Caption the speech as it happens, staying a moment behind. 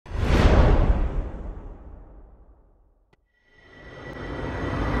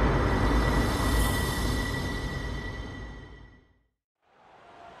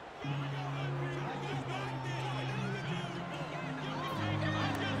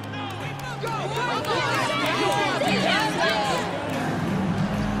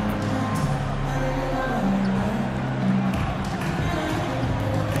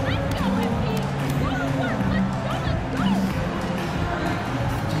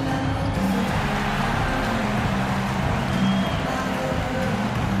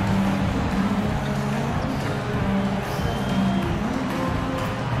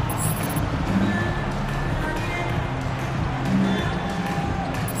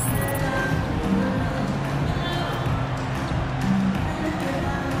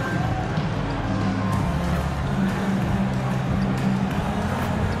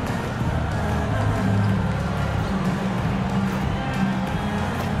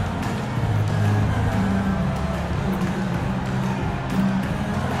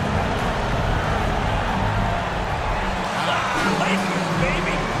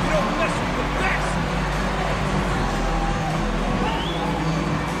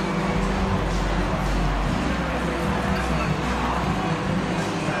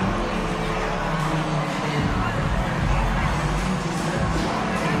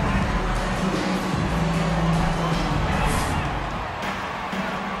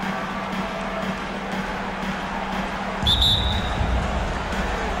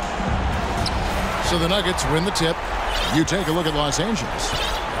So the Nuggets win the tip. You take a look at Los Angeles.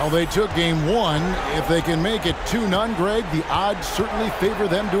 Well, they took game one. If they can make it 2-0, Greg, the odds certainly favor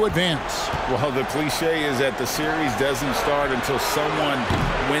them to advance. Well, the cliche is that the series doesn't start until someone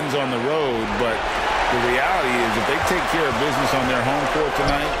wins on the road, but the reality is if they take care of business on their home court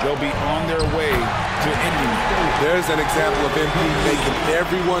tonight, they'll be on their way to ending it. There's an example of MP making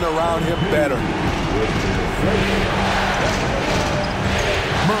everyone around him better.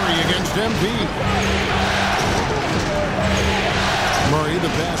 Murray against MP. Murray, the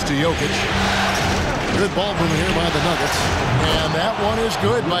pass to Jokic. Good ball from here by the Nuggets. And that one is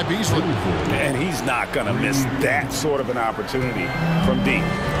good by Beasley. And he's not going to miss that sort of an opportunity from deep.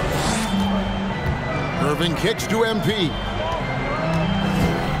 Irving kicks to MP.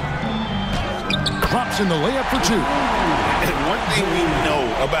 Drops in the layup for two. And one thing we know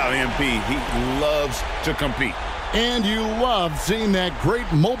about MP, he loves to compete. And you love seeing that great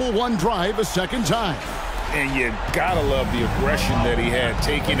mobile one drive a second time. And you gotta love the aggression that he had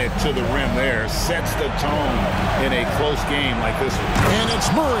taking it to the rim there. Sets the tone in a close game like this one. And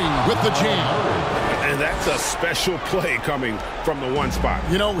it's Murray with the jam. And that's a special play coming from the one spot.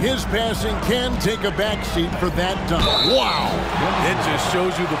 You know, his passing can take a backseat for that dunk. Wow. It just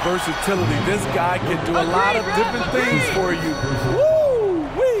shows you the versatility. This guy can do a lot of different things for you.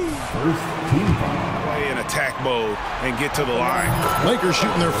 Woo-wee. Play in attack mode and get to the line. Lakers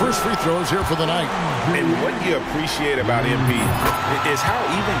shooting their first free throws here for the night. And what you appreciate about MP is how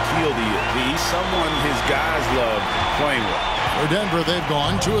even-keeled he is. He's someone his guys love playing with. For Denver, they've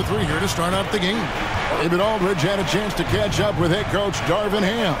gone 2 of 3 here to start out the game. David Aldridge had a chance to catch up with head coach Darvin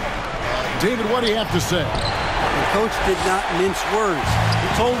Ham. David, what do you have to say? The coach did not mince words. He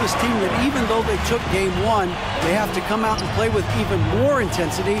told his team that even though they took game one, they have to come out and play with even more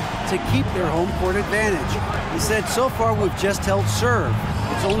intensity to keep their home court advantage. He said, so far we've just held serve.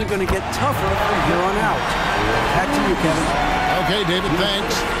 It's only going to get tougher from here on out. Back to you, Kevin. Okay, David,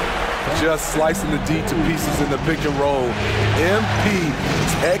 thanks. Just slicing the D to pieces in the pick and roll. MP,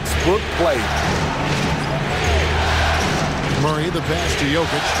 textbook play. Murray, the pass to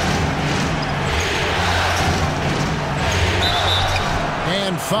Jokic.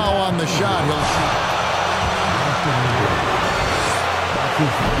 And foul on the shot. He'll shoot.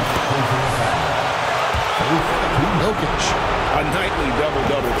 Jokic. A nightly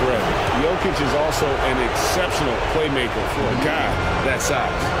double-double threat. Jokic is also an exceptional playmaker for a guy that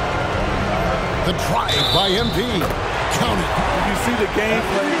size. The drive by MP. Count it. You see the game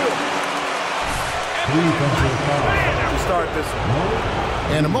plan to start this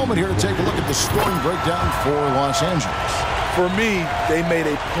one. And a moment here to take a look at the scoring breakdown for Los Angeles. For me, they made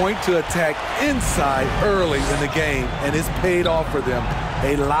a point to attack inside early in the game, and it's paid off for them.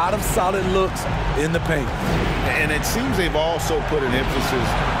 A lot of solid looks in the paint. And it seems they've also put an emphasis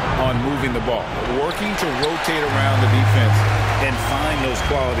on moving the ball, working to rotate around the defense and find those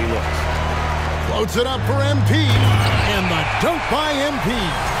quality looks. Floats it up for MP, and the dunk by MP.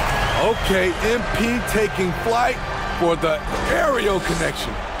 Okay, MP taking flight for the aerial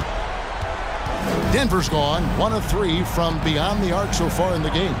connection. Denver's gone 1 of 3 from beyond the arc so far in the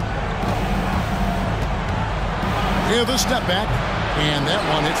game. Here the step back, and that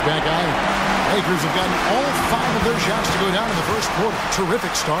one hits back iron. Lakers have gotten all 5 of their shots to go down in the first quarter.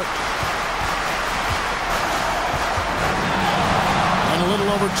 Terrific start. And a little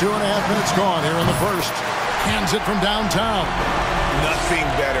over 2.5 minutes gone here in the first. Hands it from downtown. Nothing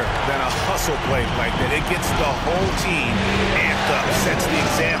better than a hustle play like that. It gets the whole team amped up, sets the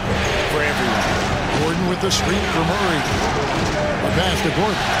example for everyone. Gordon with the screen for Murray. A pass to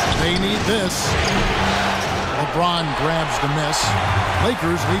Gordon. They need this. LeBron grabs the miss.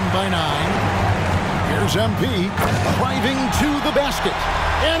 Lakers leading by 9. Here's MP driving to the basket.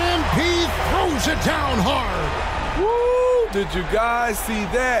 And MP throws it down hard. Woo! Did you guys see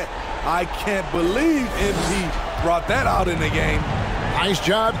that? I can't believe MP brought that out in the game. Nice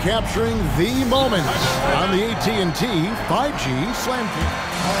job capturing the moment on the AT&T 5G Slam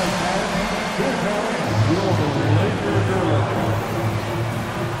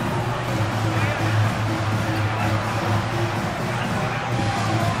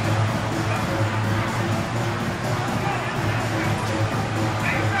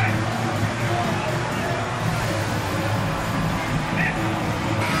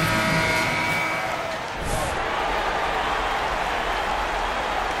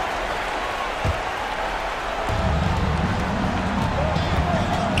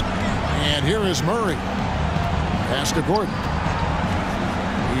Here is Murray. Pass to Gordon.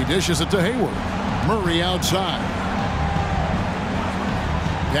 He dishes it to Hayward. Murray outside.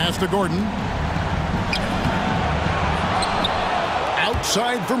 Pass to Gordon.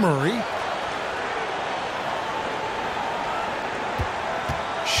 Outside for Murray.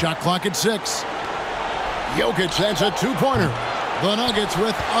 Shot clock at 6. Jokic, that's a two-pointer. The Nuggets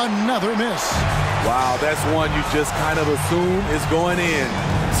with another miss. Wow, that's one you just kind of assume is going in.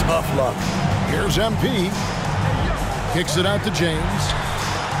 Tough luck. Here's MP. Kicks it out to James.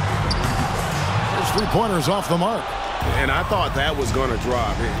 There's three-pointers off the mark. And I thought that was going to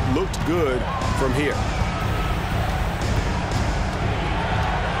drop. It looked good from here.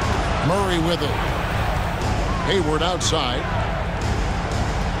 Murray with it. Hayward outside.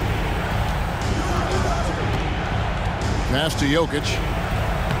 Pass to Jokic.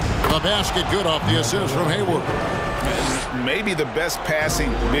 The basket good off the assist from Hayward. Maybe the best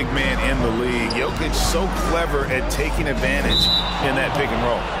passing big man in the league. Jokic so clever at taking advantage in that pick and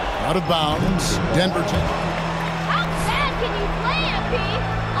roll. Out of bounds. Denver. How bad can you play, MP?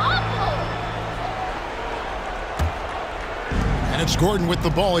 Awful. And it's Gordon with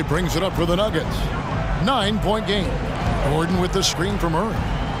the ball. He brings it up for the Nuggets. 9-point game. Gordon with the screen from Murray.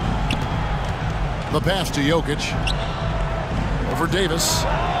 The pass to Jokic. Over Davis.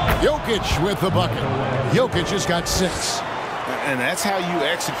 Jokic with the bucket. Jokic has got 6. And that's how you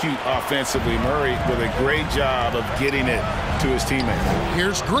execute offensively. Murray with a great job of getting it to his teammates.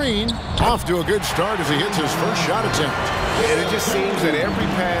 Here's Green. Off to a good start as he hits his first shot attempt. And it just seems that every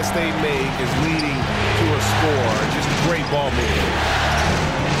pass they make is leading to a score. Just great ball movement.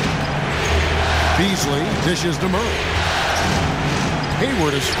 Beasley dishes to Murray.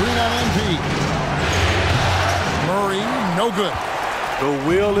 Hayward a screen on MP. Murray, no good. The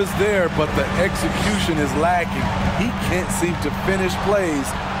will is there, but the execution is lacking. He can't seem to finish plays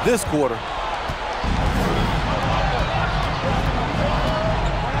this quarter.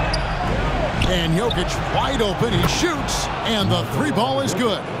 And Jokic wide open. He shoots, and the three ball is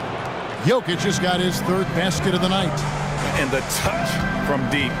good. Jokic has got his 3rd basket of the night. And the touch from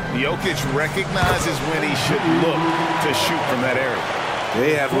deep. Jokic recognizes when he should look to shoot from that area.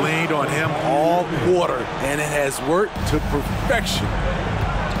 They have leaned on him all quarter, and it has worked to perfection.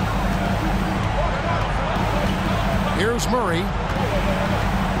 Here's Murray.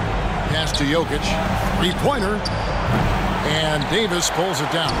 Pass to Jokic. Three-pointer. And Davis pulls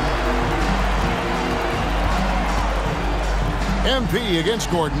it down. MP against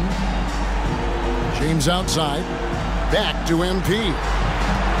Gordon. James outside. Back to MP.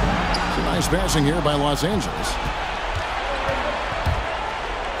 Some nice passing here by Los Angeles.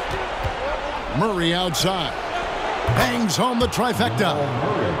 Murray outside. Bangs home the trifecta.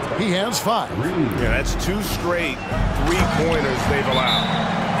 He has 5. Yeah, that's 2 straight three-pointers they've allowed.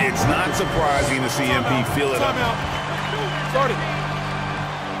 It's not surprising to see MP feel it up. Started.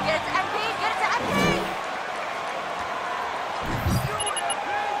 Get it to MP. Get it to MP.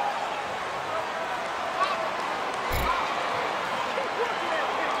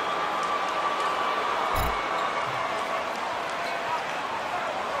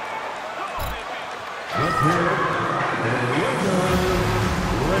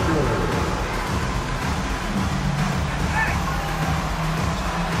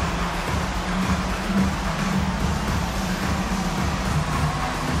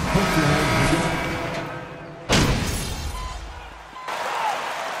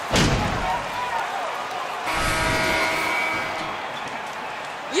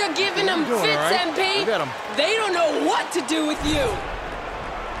 You're giving them fits, right? MP. They don't know what to do with you.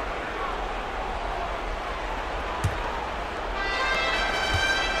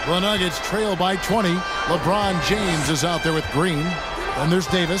 The Nuggets trail by 20. LeBron James is out there with Green. Then there's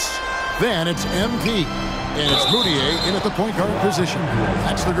Davis. Then it's MP. And it's Moutier in at the point guard position.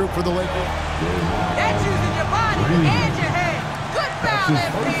 That's the group for the Lakers. That's using your body and your head. Good foul,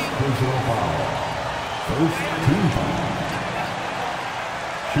 MP. First team foul.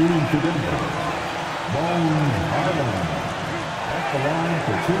 Shooting to Denver. Bones Highland. At the line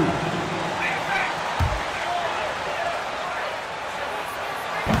for 2.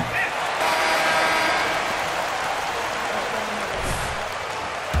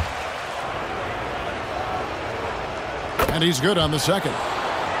 And he's good on the second.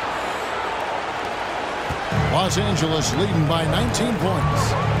 Los Angeles leading by 19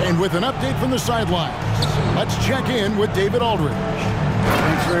 points. And with an update from the sidelines, let's check in with David Aldridge.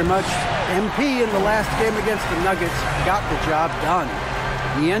 Thanks very much. MP in the last game against the Nuggets got the job done.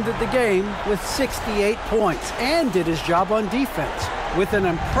 He ended the game with 68 points and did his job on defense with an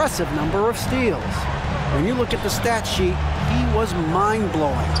impressive number of steals. When you look at the stat sheet, he was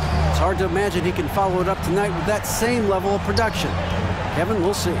mind-blowing. It's hard to imagine he can follow it up tonight with that same level of production. Kevin,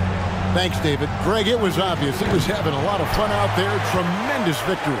 we'll see. Thanks, David. Greg, it was obvious he was having a lot of fun out there. Tremendous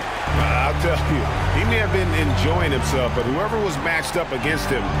victory. I'll tell you, he may have been enjoying himself, but whoever was matched up against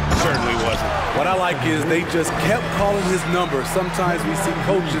him certainly wasn't. What I like is they just kept calling his number. Sometimes we see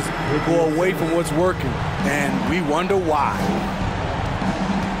coaches go away from what's working, and we wonder why.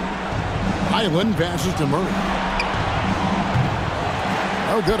 Highland passes to Murray.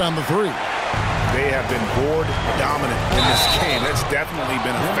 Oh, good on the three. They have been board dominant in this game. That's definitely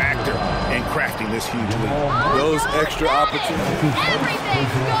been a factor in crafting this huge lead. Those extra opportunities.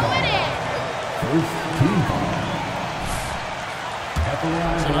 Everything's going in. First team foul. At the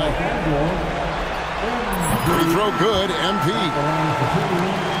line for Los Angeles. Free throw good, MP.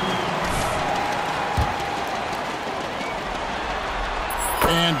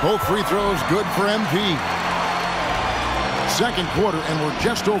 And both free throws good for MP. Second quarter, and we're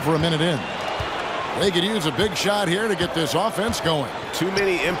just over a minute in. They could use a big shot here to get this offense going. Too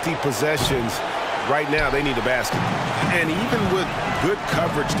many empty possessions. Right now, they need a basket. And even with good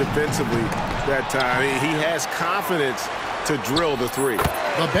coverage defensively that time, he has confidence to drill the three.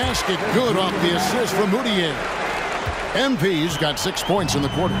 The basket good off the assist from Moutier. MP's got 6 points in the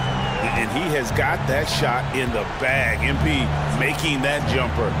quarter. And he has got that shot in the bag. MP making that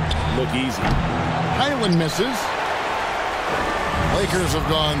jumper look easy. Highland misses. Lakers have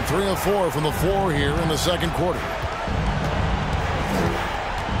gone 3 of 4 from the floor here in the second quarter.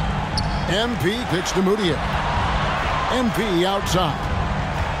 MP pitch to Moutier. MP outside.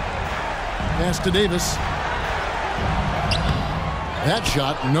 Pass to Davis. That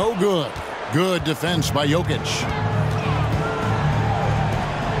shot no good. Good defense by Jokic.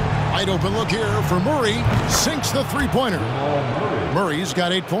 Wide open look here for Murray. Sinks the three-pointer. Murray's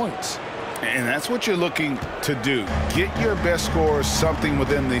got 8 points. And that's what you're looking to do. Get your best scorers something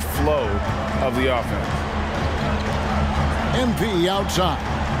within the flow of the offense. MP outside.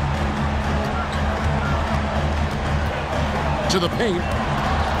 To the paint.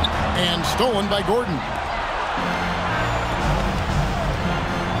 And stolen by Gordon.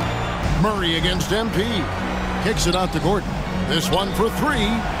 Murray against MP. Kicks it out to Gordon. This one for 3.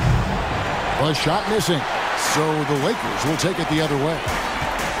 A shot missing. So the Lakers will take it the other way.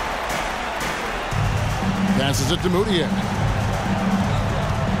 Passes it to Moutier.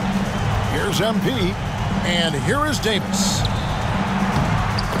 Here's MP. And here is Davis.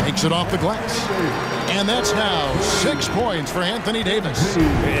 Takes it off the glass. And that's now 6 points for Anthony Davis.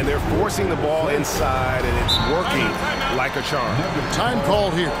 And they're forcing the ball inside, and it's working like a charm. Time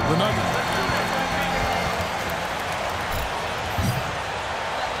called here. The Nuggets.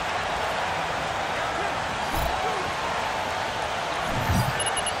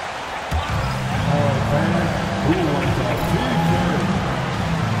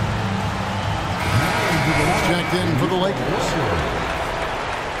 Checked in for the Lakers.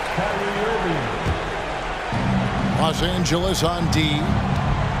 Los Angeles on D.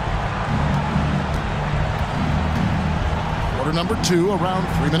 Quarter number 2, around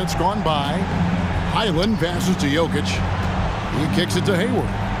 3 minutes gone by. Highland passes to Jokic. He kicks it to Hayward.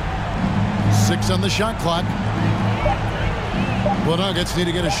 6 on the shot clock. The Nuggets need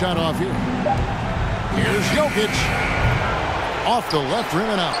to get a shot off here. Here's Jokic. Off the left rim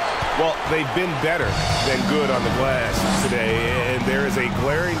and out. Well, they've been better than good on the glass today, and there is a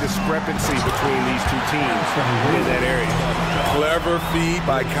glaring discrepancy between these two teams in that area. Clever feed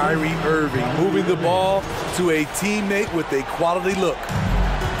by Kyrie Irving, moving the ball to a teammate with a quality look.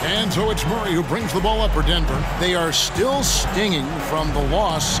 And so it's Murray who brings the ball up for Denver. They are still stinging from the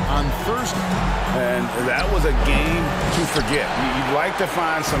loss on Thursday. And that was a game to forget. You'd like to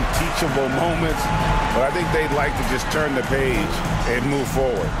find some teachable moments, but I think they'd like to just turn the page and move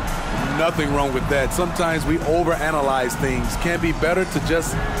forward. Nothing wrong with that. Sometimes we overanalyze things. Can be better to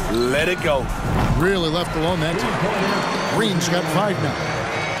just let it go. Really left alone that time. Green's got 5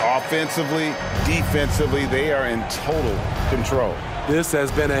 now. Offensively, defensively, they are in total control. This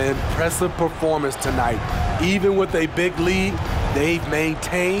has been an impressive performance tonight. Even with a big lead, they've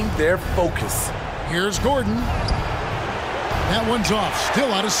maintained their focus. Here's Gordon. That one's off,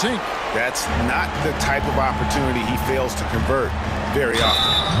 still out of sync. That's not the type of opportunity he fails to convert very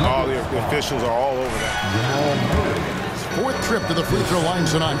often. All the officials are all over that. His 4th trip to the free throw line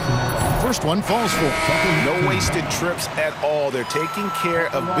tonight. First one falls for. No wasted trips at all. They're taking care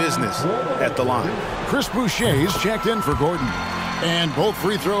of business at the line. Chris Boucher's checked in for Gordon. And both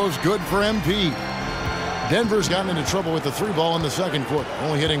free throws good for MP. Denver's gotten into trouble with the 3 ball in the second quarter,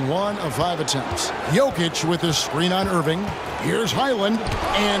 only hitting 1 of 5 attempts. Jokic with his screen on Irving. Here's Highland,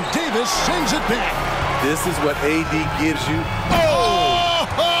 and Davis sends it back. This is what AD gives you. Oh!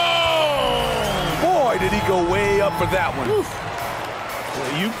 Boy, did he go way up for that one.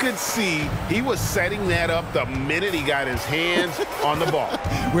 Well, you could see he was setting that up the minute he got his hands on the ball.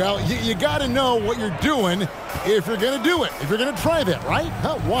 Well, you got to know what you're doing if you're going to do it, if you're going to try that, right?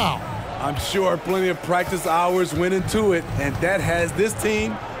 Oh, wow. I'm sure plenty of practice hours went into it, and that has this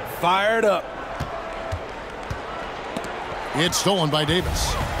team fired up. It's stolen by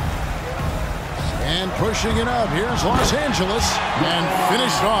Davis. And pushing it up, here's Los Angeles, and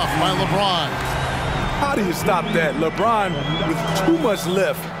finished off by LeBron. How do you stop that? LeBron with too much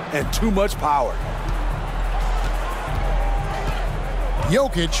lift and too much power.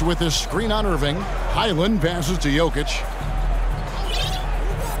 Jokic with his screen on Irving. Highland passes to Jokic.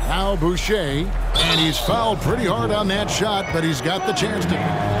 Now Boucher, and he's fouled pretty hard on that shot, but he's got the chance to.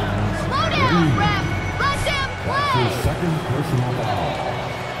 Slow down, ref. Let them play. His second personal foul.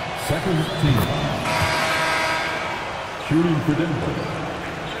 Second team. Shooting for Denver,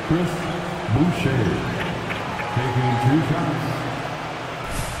 Chris Boucher. Taking 2 shots.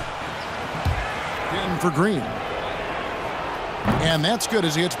 In for Green. And that's good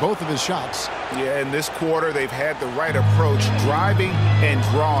as he hits both of his shots. Yeah, in this quarter, they've had the right approach, driving and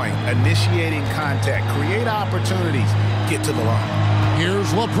drawing, initiating contact, create opportunities, get to the line.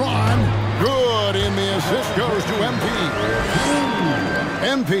 Here's LeBron. Good, and the assist goes to MP.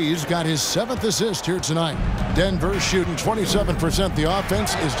 MP's got his 7th assist here tonight. Denver shooting 27%. The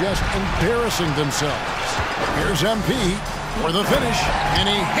offense is just embarrassing themselves. Here's MP for the finish, and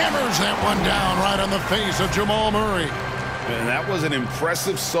he hammers that one down right on the face of Jamal Murray. And that was an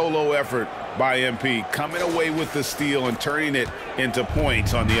impressive solo effort by MP, coming away with the steal and turning it into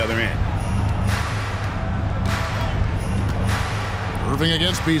points on the other end. Irving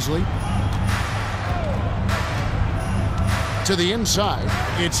against Beasley. To the inside.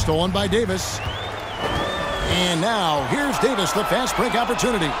 It's stolen by Davis. And now here's Davis, the fast break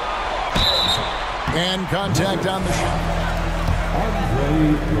opportunity. And contact on the shot.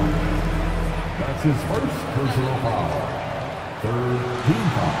 That's his first personal foul. 3rd team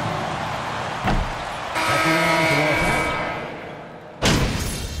foul.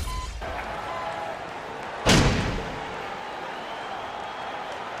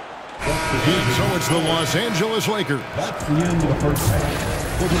 And so it's the Los Angeles Lakers. That's the end of the first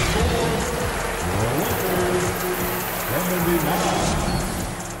half. For the score, the Lakers,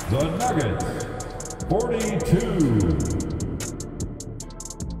 79. The Nuggets, 42.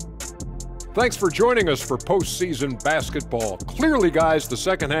 Thanks for joining us for postseason basketball. Clearly, guys, the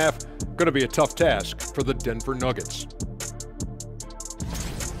second half going to be a tough task for the Denver Nuggets.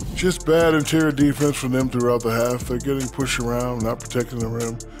 Just bad interior defense from them throughout the half. They're getting pushed around, not protecting the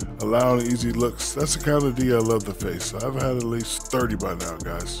rim, allowing easy looks. That's the kind of D I love to face. I've had at least 30 by now,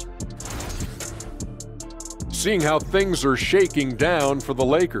 guys. Seeing how things are shaking down for the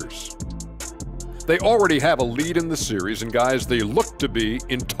Lakers. They already have a lead in the series, and guys, they look to be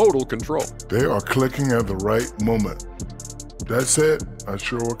in total control. They are clicking at the right moment. That said, I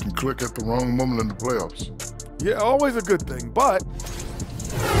sure can click at the wrong moment in the playoffs. Yeah, always a good thing, but...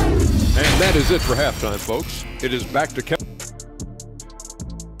 And that is it for halftime, folks. It is back to Kevin.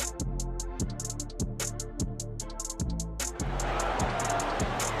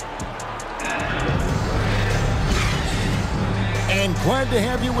 And glad to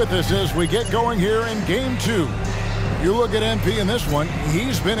have you with us as we get going here in Game 2. You look at MP in this one,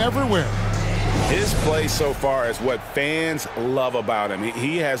 he's been everywhere. His play so far is what fans love about him.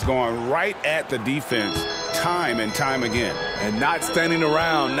 He has gone right at the defense time and time again. And not standing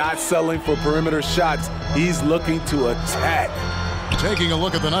around, not settling for perimeter shots. He's looking to attack. Taking a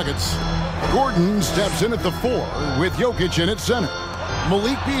look at the Nuggets. Gordon steps in at the 4 with Jokic in at center.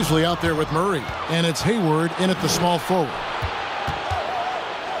 Malik Beasley out there with Murray. And it's Hayward in at the small forward.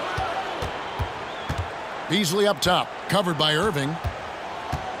 Beasley up top, covered by Irving.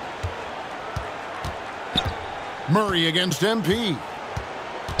 Murray against MP.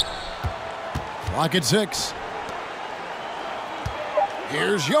 Clock at 6.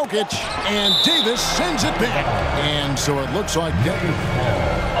 Here's Jokic, and Davis sends it back. And so it looks like Denver.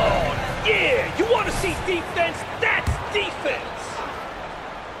 Oh, yeah! You want to see defense? That's defense!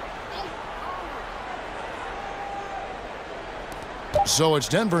 So it's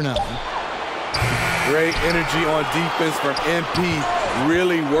Denver now. Great energy on defense from MP.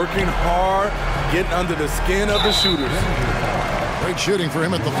 Really working hard, getting under the skin of the shooters. Great shooting for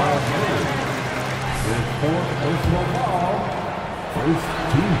him at the 4.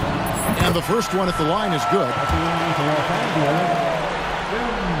 And the first one at the line is good.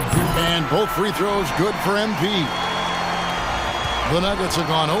 And both free throws good for MP. The Nuggets have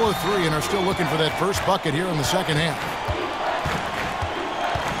gone 0 of 3 and are still looking for that first bucket here in the second half.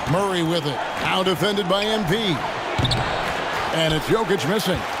 Murray with it. Now defended by MP. And it's Jokic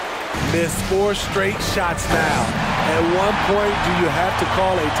missing. Missed 4 straight shots now. At one point, do you have to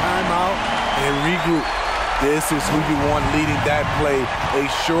call a timeout and regroup? This is who you want leading that play. A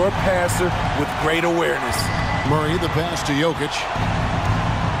sure passer with great awareness. Murray, the pass to Jokic.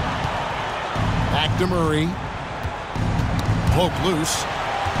 Back to Murray. Poke loose.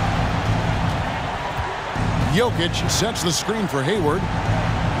 Jokic sets the screen for Hayward.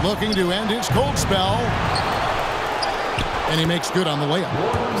 Looking to end his cold spell. And he makes good on the layup.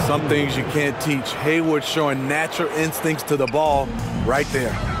 Some things you can't teach. Hayward showing natural instincts to the ball right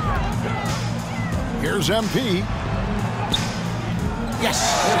there. Here's MP. Yes!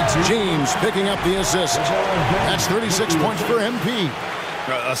 It's James picking up the assist. That's 36 points for MP.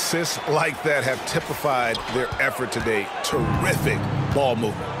 Assists like that have typified their effort today. Terrific ball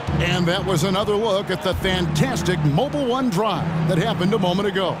movement. And that was another look at the fantastic Mobile One drive that happened a moment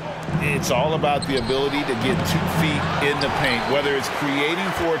ago. It's all about the ability to get 2 feet in the paint, whether it's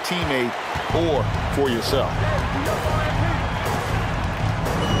creating for a teammate or for yourself.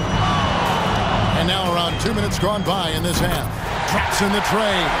 And now around 2 minutes gone by in this half. Drops in the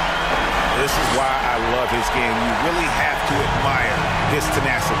tray. This is why I love his game. You really have to admire his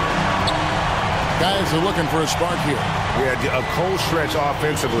tenacity. Guys are looking for a spark here. Yeah, a cold stretch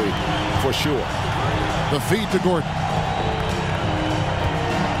offensively, for sure. The feed to Gordon.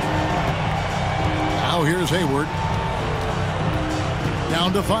 Now here's Hayward.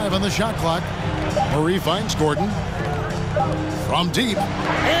 Down to 5 on the shot clock. Murray finds Gordon. From deep.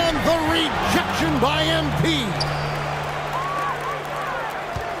 And the rejection by MP.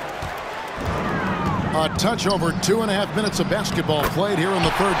 A touch over 2.5 minutes of basketball played here in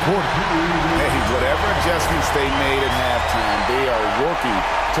the third quarter. Hey, whatever adjustments they made at halftime, they are working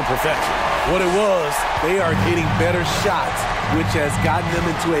to perfection. What it was, they are getting better shots, which has gotten them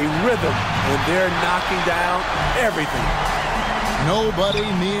into a rhythm, and they're knocking down everything. Nobody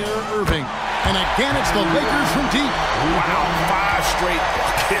near Irving. And again, it's the Lakers from deep. Wow, 5 straight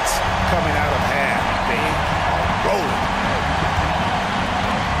buckets coming out of half. They rolling.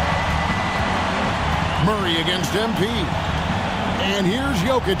 Murray against MP. And here's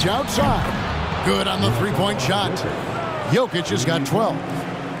Jokic outside. Good on the 3-point shot. Jokic has got 12.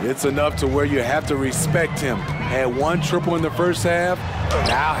 It's enough to where you have to respect him. Had 1 triple in the first half,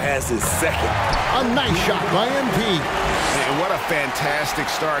 now has his second. A nice shot by MP. And what a fantastic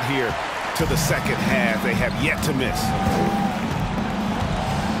start here to the second half. They have yet to miss.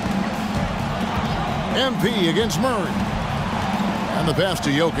 MP against Murray. And the pass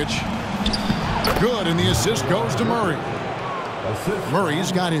to Jokic. Good, and the assist goes to Murray.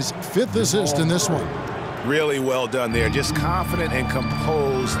 Murray's got his 5th assist in this one. Really well done there. Just confident and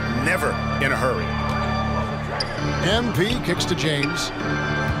composed, never in a hurry. MP kicks to James.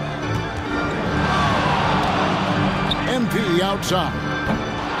 MP outside.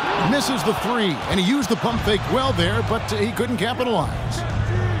 Misses the 3, and he used the pump fake well there, but he couldn't capitalize.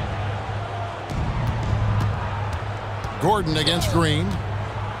 Gordon against Green.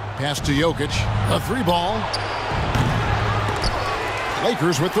 Pass to Jokic. A 3-ball.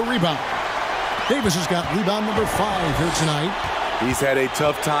 Lakers with the rebound. Davis has got rebound number 5 here tonight. He's had a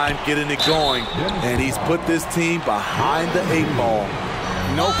tough time getting it going, and he's put this team behind the 8 ball.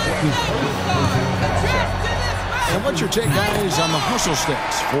 No question. And what's your take, guys, on the hustle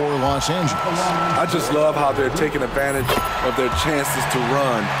stats for Los Angeles? I just love how they're taking advantage of their chances to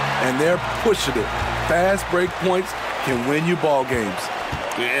run, and they're pushing it Fast break points can win you ball games.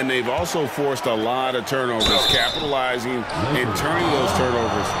 And they've also forced a lot of turnovers, capitalizing and turning those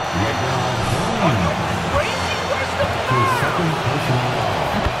turnovers.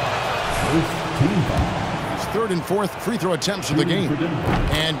 His third and fourth free throw attempts of the game.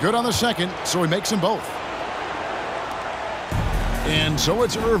 And good on the second, so he makes them both. And so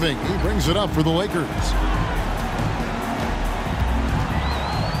it's Irving. He brings it up for the Lakers.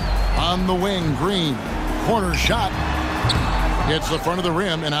 On the wing, Green. Corner shot. Hits the front of the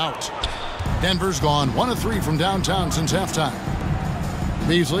rim and out. Denver's gone 1 of 3 from downtown since halftime.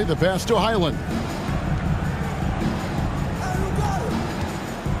 Beasley, the pass to Highland.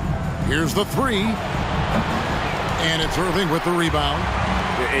 Here's the three. And it's Irving with the rebound.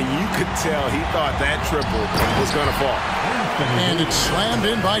 And you could tell he thought that triple was going to fall. And it's slammed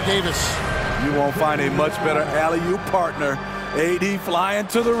in by Davis. You won't find a much better alley-oop partner. AD flying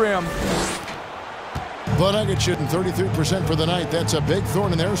to the rim. The Nuggets shooting 33% for the night. That's a big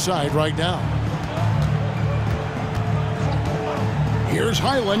thorn in their side right now. Here's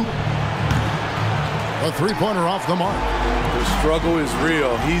Highland. A three-pointer off the mark. The struggle is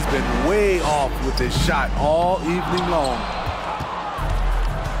real. He's been way off with his shot all evening long.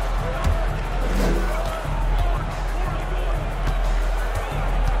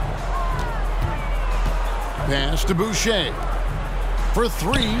 Pass to Boucher. For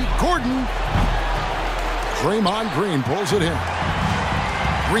three, Gordon. Draymond Green pulls it in.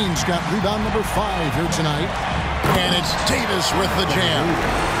 Green's got rebound number 5 here tonight. And it's Davis with the jam.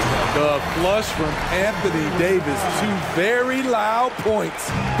 The flush from Anthony Davis. 2 very loud points.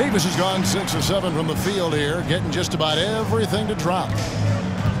 Davis has gone 6 of 7 from the field here, getting just about everything to drop.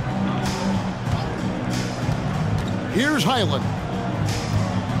 Here's Highland.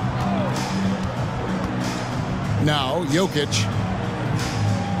 Now Jokic.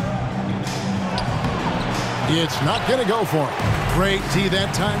 It's not going to go for him. Great D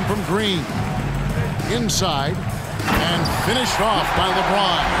that time from Green. Inside and finished off by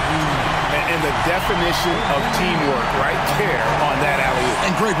LeBron. And the definition of teamwork right there on that alley-oop.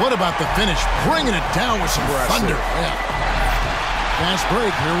 And Greg, what about the finish? Bringing it down with some thunder. Yeah. Fast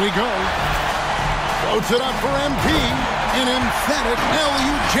break. Here we go. Floats it up for MP. An emphatic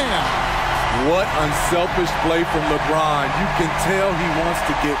alley-oop jam. What unselfish play from LeBron. You can tell he wants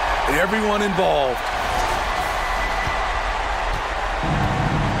to get everyone involved.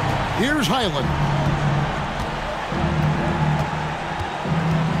 Here's Highland.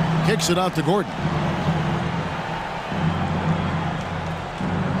 Kicks it out to Gordon.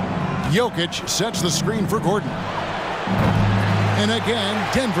 Jokic sets the screen for Gordon. And again,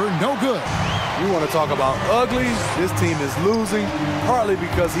 Denver no good. You want to talk about ugly? This team is losing, partly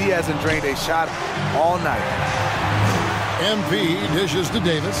because he hasn't drained a shot all night. MP dishes to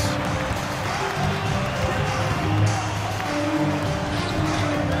Davis.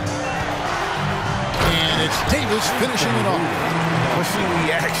 And it's Davis finishing it off. Pushing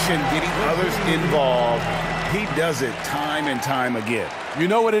the action, getting others involved. He does it time and time again. You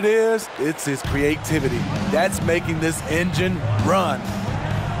know what it is? It's his creativity. That's making this engine run.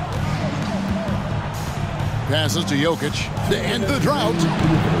 Passes to Jokic to end the drought.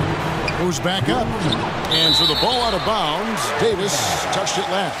 Moves back up. And so the ball out of bounds. Davis touched it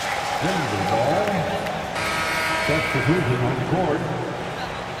last. Substitution on the court.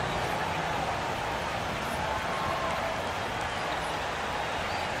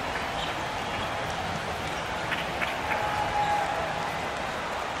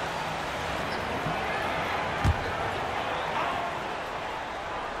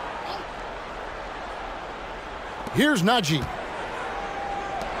 Here's Najee.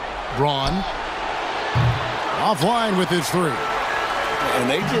 Braun. Offline with his three. And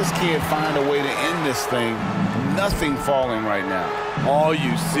they just can't find a way to end this thing. Nothing falling right now. All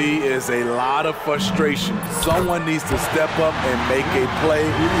you see is a lot of frustration. Someone needs to step up and make a play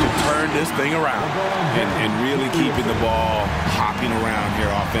to turn this thing around. And really keeping the ball hopping around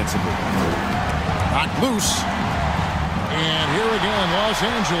here offensively. Knocked loose. And here again, Los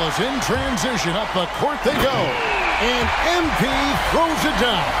Angeles in transition. Up the court they go. And MP throws it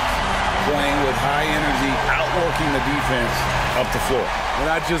down. Playing with high energy, outworking the defense up the floor. And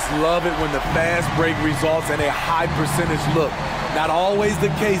I just love it when the fast break results in a high percentage look. Not always the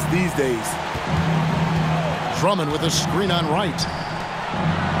case these days. Drummond with a screen on right.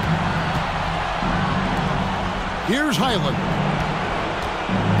 Here's Highland.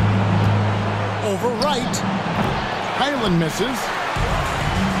 Over right. Highland misses.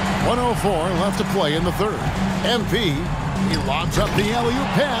 1:04 left to play in the third. MP, he lobs up the alley-oop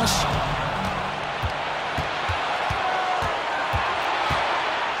pass.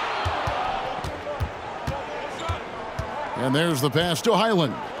 And there's the pass to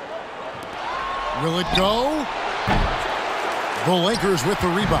Highland. Will it go? The Lakers with the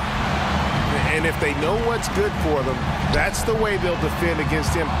rebound. And if they know what's good for them, that's the way they'll defend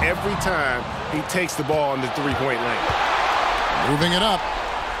against him every time he takes the ball in the three-point lane. Moving it up.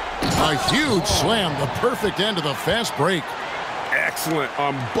 A huge slam, the perfect end of the fast break. Excellent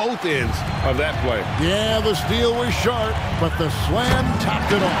on both ends of that play. Yeah, the steal was sharp, but the slam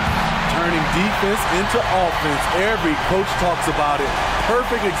topped it off. Turning defense into offense. Every coach talks about it.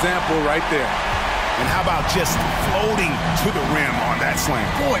 Perfect example right there. And how about just floating to the rim on that slam?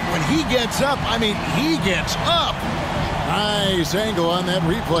 Boy, when he gets up, I mean, he gets up. Nice angle on that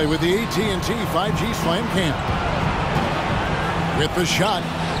replay with the AT&T 5G Slam Cam. With the shot.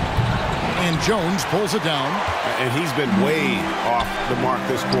 And Jones pulls it down. And he's been way off the mark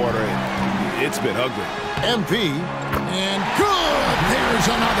this quarter. It's been ugly. MP. And good! There's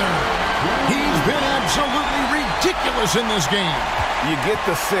another. He's been absolutely ridiculous in this game. You get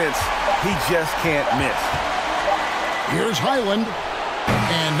the sense he just can't miss. Here's Highland.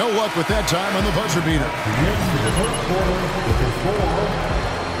 And no luck with that time on the buzzer beater.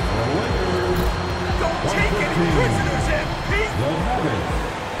 Don't take any prisoners, MP!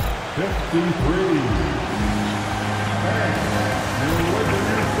 53.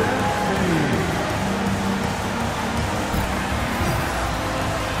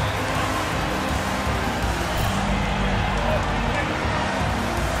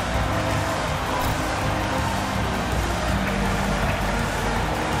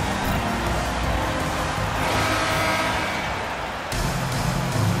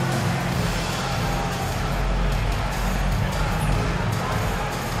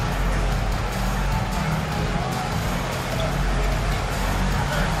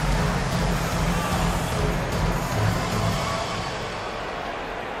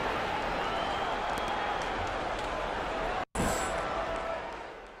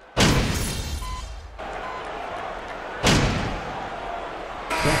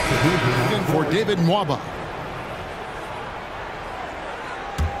 For David Mwaba.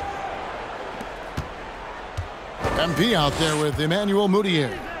 MP out there with Emmanuel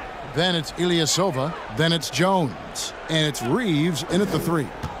Mudiay. Then it's Ilyasova. Then it's Jones. And it's Reeves in at the 3.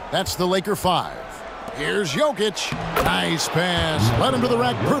 That's the Laker 5. Here's Jokic. Nice pass. Led him to the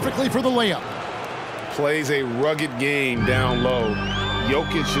rack perfectly for the layup. Plays a rugged game down low.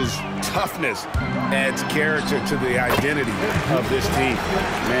 Jokic's toughness adds character to the identity of this team.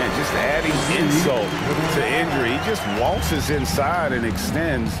 Man, just adding insult to injury. He just waltzes inside and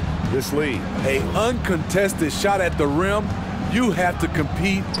extends this lead. An uncontested shot at the rim, you have to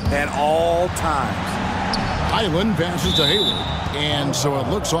compete at all times. Highland passes to Hayward. And so it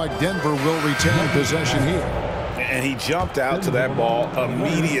looks like Denver will retain possession here. And he jumped out to that ball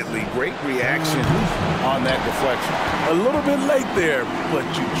immediately. Great reaction on that deflection. A little bit late there, but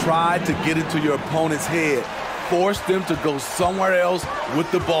you tried to get into your opponent's head. Forced them to go somewhere else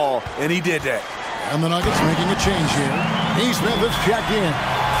with the ball, and he did that. And the Nuggets making a change here. Neesmith is check in.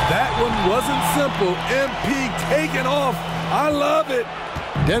 That one wasn't simple. MP taking off. I love it.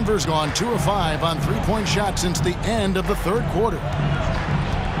 Denver's gone 2 of 5 on three-point shots since the end of the third quarter.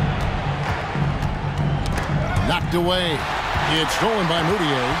 Knocked away. It's stolen by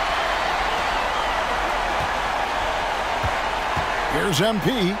Mudiay. Here's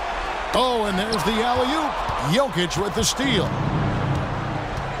MP. Oh, and there's the alley-oop. Jokic with the steal.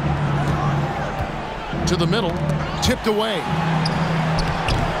 To the middle. Tipped away.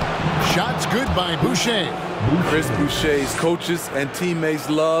 Shots good by Boucher. Chris Boucher's coaches and teammates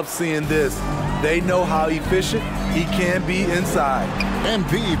love seeing this. They know how efficient he can be inside.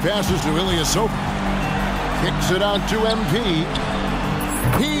 MP passes to Ilyasova. Kicks it out to MP.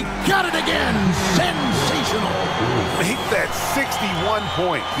 He got it again. Sensational. Make that 61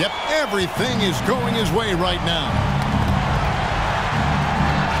 point. Yep, everything is going his way right now.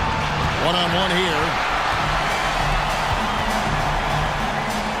 One-on-one here.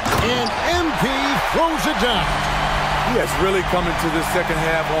 And MP throws it down. He has really come into this second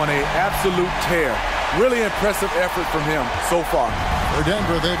half on an absolute tear. Really impressive effort from him so far. For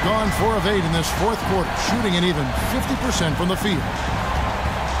Denver, they've gone 4 of 8 in this fourth quarter, shooting an even 50% from the field.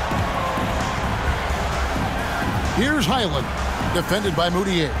 Here's Highland, defended by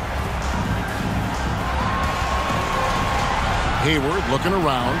Mudiay. Hayward looking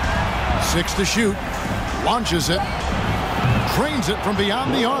around, 6 to shoot, launches it, trains it from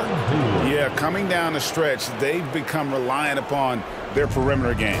beyond the arc. Yeah, coming down the stretch, they've become reliant upon their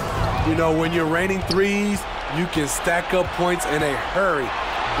perimeter game. You know, when you're raining threes, you can stack up points in a hurry,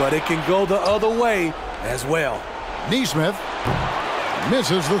 but it can go the other way as well. Neesmith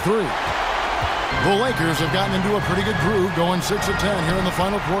misses the 3. The Lakers have gotten into a pretty good groove, going 6 of 10 here in the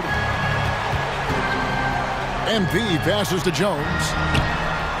final quarter. MP passes to Jones.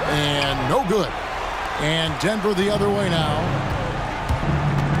 And no good. And Denver the other way now.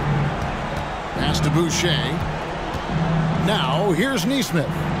 Pass to Boucher. Now here's Nesmith.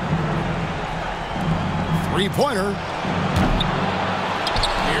 Three-pointer.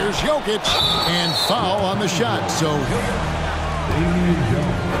 Here's Jokic. And foul on the shot. So Damian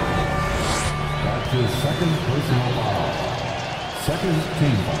Jones. That's his second personal foul. Second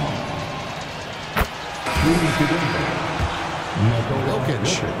team foul. Shooting to Denver.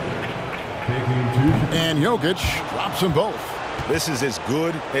 Jokic. And Jokic drops them both. This is as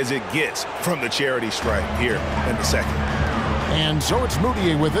good as it gets from the charity stripe here in the second. And so it's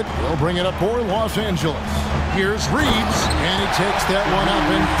Moutier with it. He'll bring it up for Los Angeles. Here's Reeves, and he takes that one up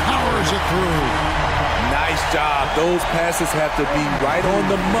and powers it through. Nice job. Those passes have to be right on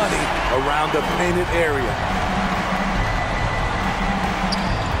the money around the painted area.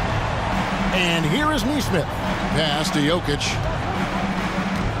 And here is Nesmith. Pass to Jokic.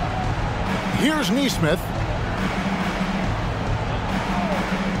 Here's Nesmith.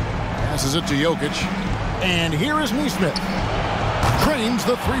 Passes it to Jokic. And here is Nesmith. Cranes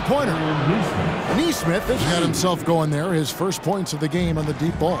the three-pointer. Nesmith has got himself going there. His first points of the game on the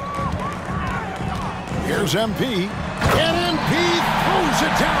deep ball. Here's MP. And MP throws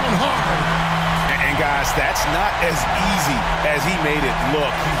it down hard. And guys, that's not as easy as he made it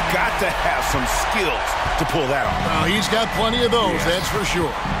look. You've got to have some skills to pull that off. Well, he's got plenty of those, that's for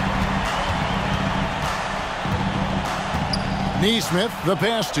sure. Nesmith, the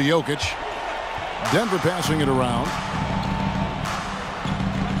pass to Jokic. Denver passing it around.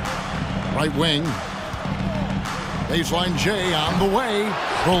 Right wing. Baseline J on the way.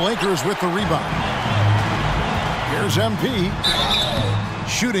 The Lakers with the rebound. Here's MP.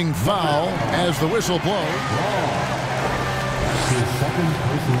 Shooting foul as the whistle blows. That's his second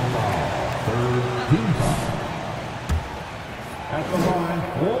personal foul. Third team foul. At the line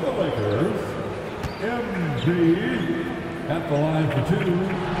for the Lakers, MG. At the line for two.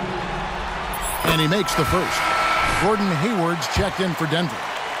 And he makes the first. Gordon Hayward's checked in for Denver.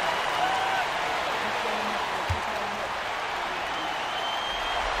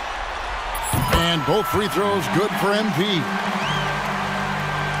 And both free throws good for MP.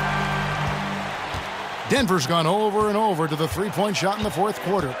 Denver's gone over and over to the three-point shot in the fourth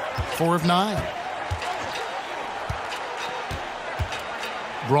quarter. 4 of 9.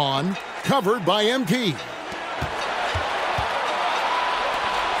 Braun covered by MP.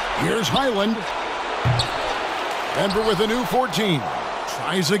 Here's Highland. Denver with a new 14.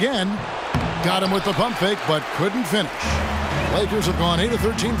 Tries again. Got him with the pump fake, but couldn't finish. Lakers have gone 8 of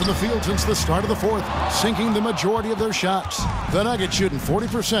 13 from the field since the start of the fourth, sinking the majority of their shots. The Nuggets shooting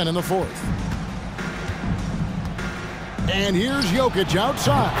 40% in the fourth. And here's Jokic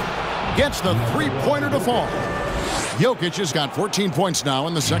outside. Gets the three-pointer to fall. Jokic has got 14 points now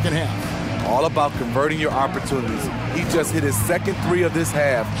in the second half. All about converting your opportunities. He just hit his second three of this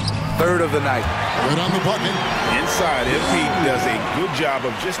half, third of the night. Good on the bucket. Inside, MP does a good job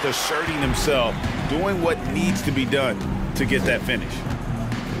of just asserting himself, doing what needs to be done to get that finish.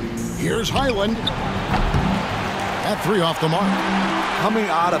 Here's Highland. That three off the mark. Coming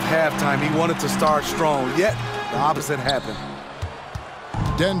out of halftime, he wanted to start strong, yet the opposite happened.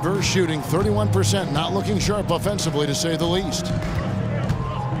 Denver shooting 31%, not looking sharp offensively to say the least.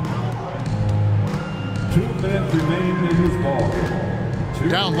 2 minutes remain in this ball.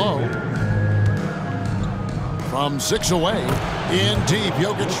 Down low. From 6 away. In deep.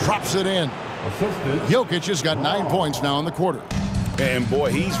 Jokic drops it in. Jokic has got 9 points now in the quarter. And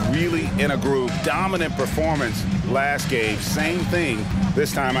boy, he's really in a groove. Dominant performance last game. Same thing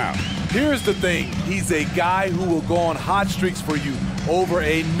this time out. Here's the thing. He's a guy who will go on hot streaks for you over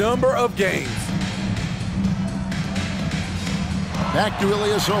a number of games. Back to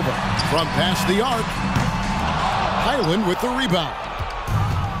Ilyasova. From past the arc. Highland with the rebound.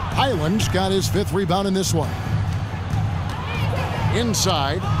 Highland's got his 5th rebound in this one.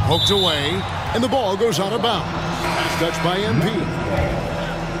 Inside, poked away, and the ball goes out of bounds. Last touch by MP.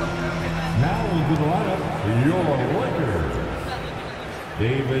 Now into the lineup, your Lakers,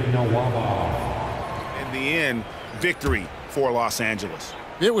 David Nwaba. In the end, victory for Los Angeles.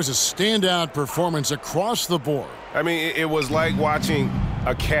 It was a standout performance across the board. I mean, it was like watching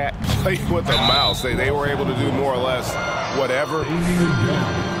a cat play with a mouse. They were able to do more or less whatever.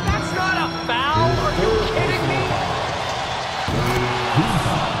 That's not a foul. Are you kidding me?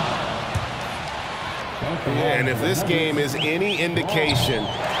 And if this game is any indication,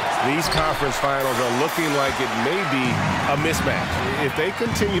 These conference finals are looking like it may be a mismatch. If they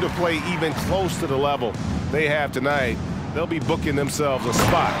continue to play even close to the level they have tonight, they'll be booking themselves a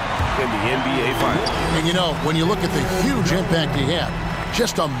spot in the NBA Finals. And you know, when you look at the huge impact he had,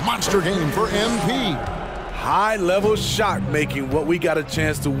 just a monster game for MP. High-level shot making, what we got a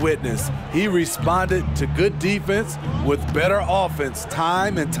chance to witness. He responded to good defense with better offense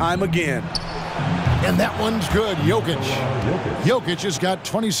time and time again. And that one's good, Jokic. Jokic has got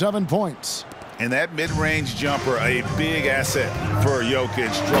 27 points. And that mid-range jumper, a big asset for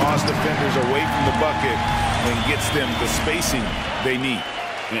Jokic. Draws defenders away from the bucket and gets them the spacing they need.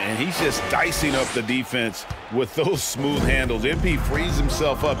 And he's just dicing up the defense with those smooth handles. MP frees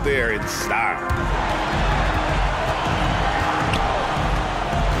himself up there in style.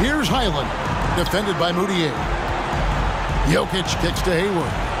 Here's Highland, defended by Moutier. Jokic kicks to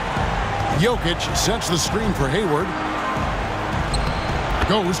Hayward. Jokic sets the screen for Hayward.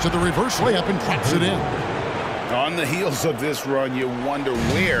 Goes to the reverse layup and drops it in. On the heels of this run, you wonder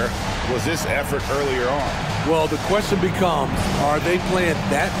where was this effort earlier on? Well, the question becomes, are they playing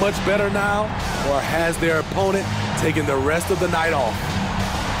that much better now, or has their opponent taken the rest of the night off?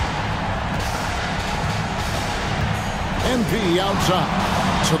 MP outside.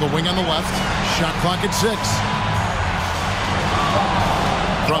 To the wing on the left. Shot clock at 6.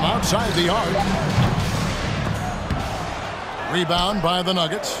 From outside the arc. Rebound by the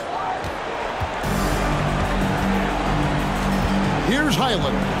Nuggets. Here's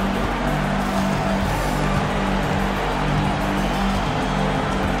Highland.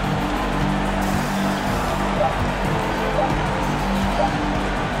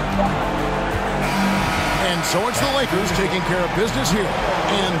 And so it's the Lakers taking care of business here.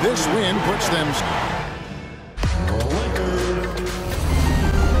 And this win puts them